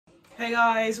Hey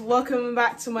guys, welcome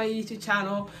back to my YouTube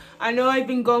channel. I know I've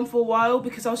been gone for a while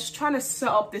because I was just trying to set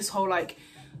up this whole like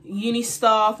uni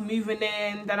stuff, moving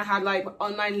in, then I had like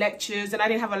online lectures, and I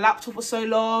didn't have a laptop for so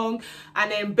long,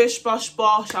 and then bish bosh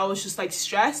bosh, I was just like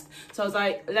stressed. So I was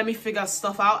like, let me figure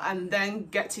stuff out and then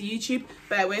get to YouTube.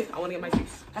 Bear with, I want to get my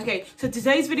juice. Okay, so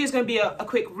today's video is going to be a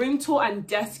quick room tour and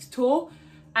desk tour,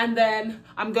 and then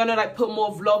I'm gonna like put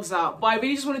more vlogs out. But I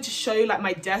really just wanted to show you like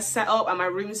my desk setup and my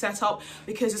room setup,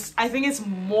 because I think it's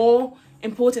more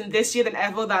important this year than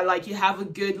ever that like you have a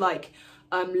good like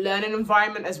learning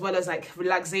environment as well as like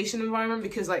relaxation environment,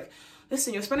 because like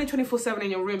listen, you're spending 24/7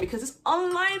 in your room because it's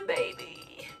online,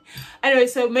 baby. Anyway,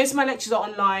 so most of my lectures are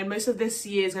online. Most of this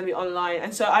year is going to be online,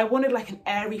 and so I wanted like an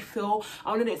airy feel.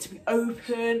 I wanted it to be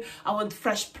open. I want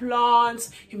fresh plants,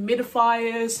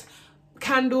 humidifiers,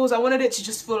 candles. I wanted it to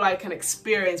just feel like an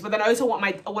experience. But then I also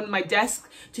wanted my desk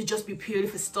to just be purely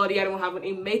for study. I don't want to have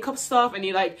any makeup stuff,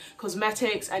 any like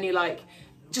cosmetics, any like,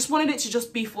 just wanted it to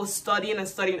just be for studying and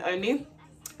studying only.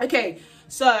 Okay,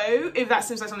 so if that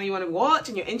seems like something you want to watch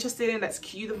and you're interested in, let's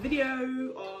cue the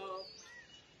video.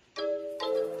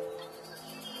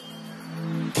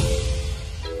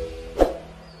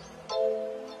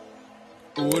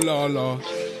 Oh la la.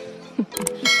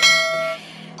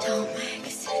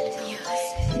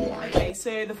 Okay,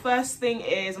 so the first thing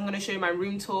is I'm going to show you my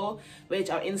room tour, which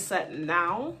I'll insert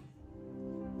now.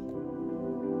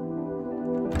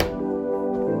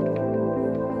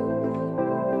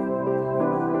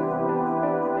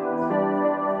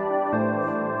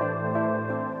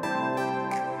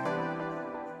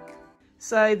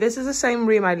 So this is the same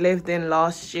room I lived in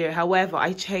last year. However,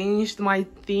 I changed my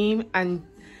theme and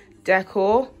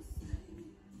decor.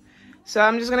 So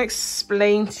I'm just going to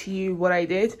explain to you what I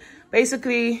did.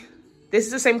 Basically, this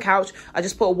is the same couch. I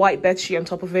just put a white bed sheet on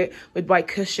top of it with white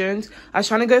cushions. I was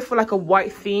trying to go for like a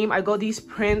white theme. I got these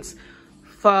prints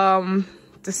from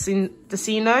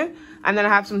Decino, and then I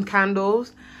have some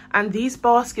candles. And these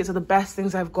baskets are the best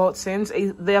things I've got since.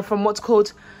 They're from what's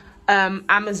called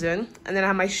Amazon. And then I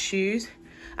have my shoes.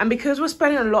 And because we're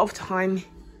spending a lot of time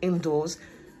indoors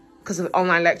because of the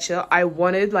online lecture, I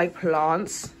wanted like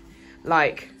plants,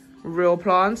 like real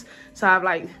plants. So I have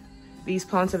like these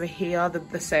plants over here,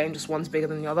 the same, just one's bigger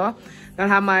than the other. Then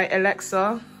I have my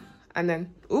Alexa, and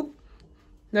then oop,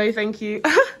 no thank you.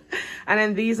 And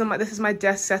then this is my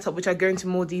desk setup, which I go into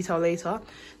more detail later.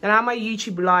 Then I have my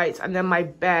YouTube lights, and then my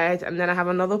bed, and then I have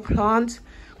another plant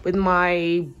with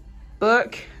my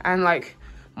book and like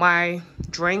my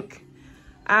drink,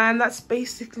 and that's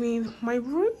basically my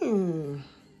room.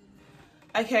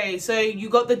 Okay, so you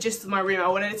got the gist of my room. I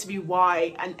wanted it to be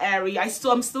white and airy. I'm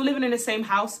still living in the same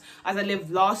house as I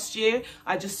lived last year.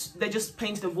 They just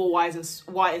painted the wall white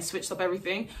and switched up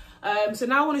everything. So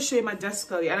now I want to show you my desk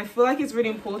slowly, and I feel like it's really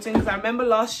important because I remember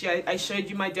last year I showed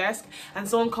you my desk and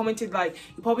someone commented like,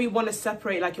 you probably want to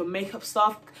separate like your makeup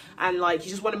stuff and like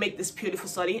you just want to make this beautiful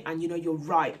study, and you know, you're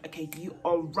right. Okay, you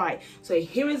are right. So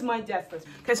here is my desk.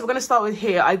 Okay, so we're gonna start with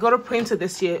here. I got a printer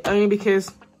this year only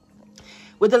because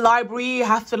with the library, you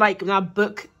have to like now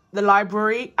book the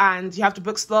library, and you have to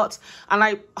book slots, and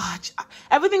like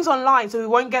everything's online, so we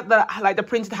won't get the the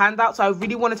printed handout. So I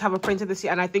really wanted to have a printer this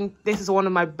year, and I think this is one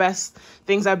of my best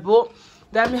things I bought.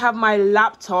 Then we have my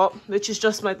laptop, which is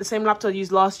just the same laptop I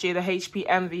used last year, the HP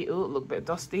Envy. Oh, look a bit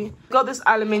dusty. Got this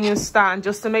aluminium stand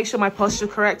just to make sure my posture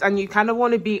correct, and you kind of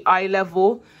want to be eye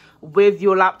level with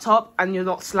your laptop and you're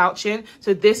not slouching.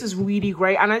 So this is really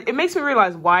great, and it makes me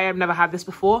realize why I've never had this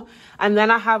before. And then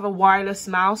I have a wireless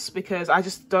mouse because I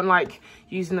just don't like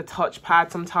using the touchpad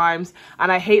sometimes,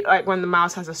 and I hate like when the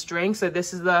mouse has a string. So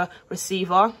this is the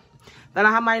receiver. Then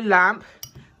I have my lamp.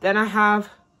 Then I have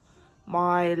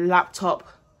my laptop,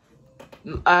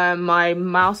 my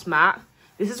mouse mat.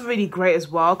 This is really great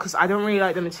as well because I don't really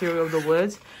like the material of the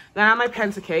wood. Then I have my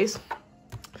pencil case.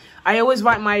 I always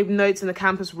write my notes in the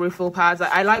campus refill pads.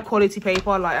 I like quality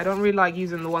paper. Like, I don't really like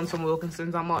using the ones from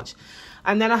Wilkinson's that much.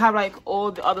 And then I have like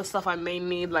all the other stuff I may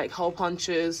need, like hole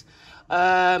punches,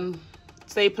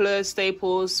 staplers,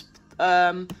 staples,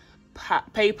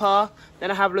 paper.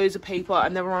 Then I have loads of paper. I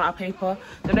never run out of paper.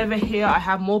 Then over here I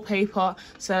have more paper,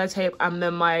 sellotape, and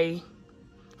then my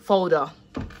folder.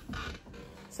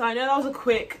 So I know that was a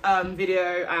quick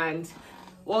video, and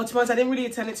well, to be honest, I didn't really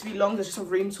intend it to be long. It's just a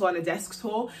room tour and a desk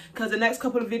tour, because the next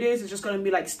couple of videos is just going to be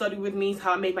like study with me,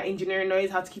 how I make my engineering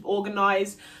notes, how to keep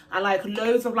organized, and like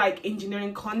loads of like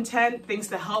engineering content, things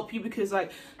to help you, because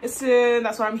like, listen,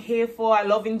 that's what I'm here for. I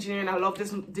love engineering. I love this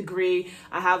degree.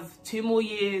 I have 2 more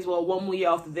years, well, 1 more year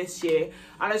after this year,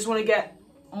 and I just want to get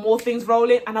more things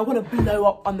rolling, and I want to blow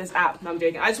up on this app. No, I'm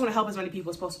joking. I just want to help as many people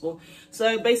as possible.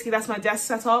 So basically that's my desk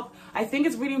setup. I think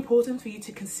it's really important for you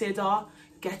to consider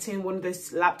getting one of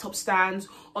those laptop stands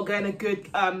or getting a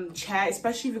good chair,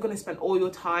 especially if you're going to spend all your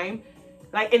time.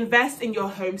 Like, invest in your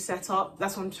home setup.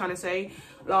 That's what I'm trying to say.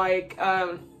 Like,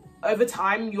 over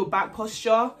time, your back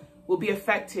posture will be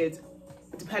affected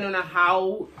depending on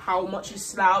how much you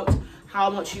slouch, how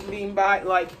much you lean back.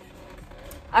 Like,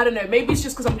 I don't know, maybe it's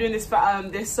just because I'm doing this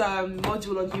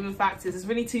module on human factors. It's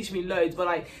really teaching me loads, but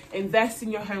like, invest in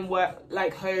your home work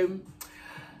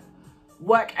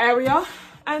area.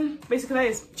 And basically that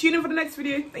is. Tune in for the next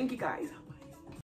video. Thank you guys.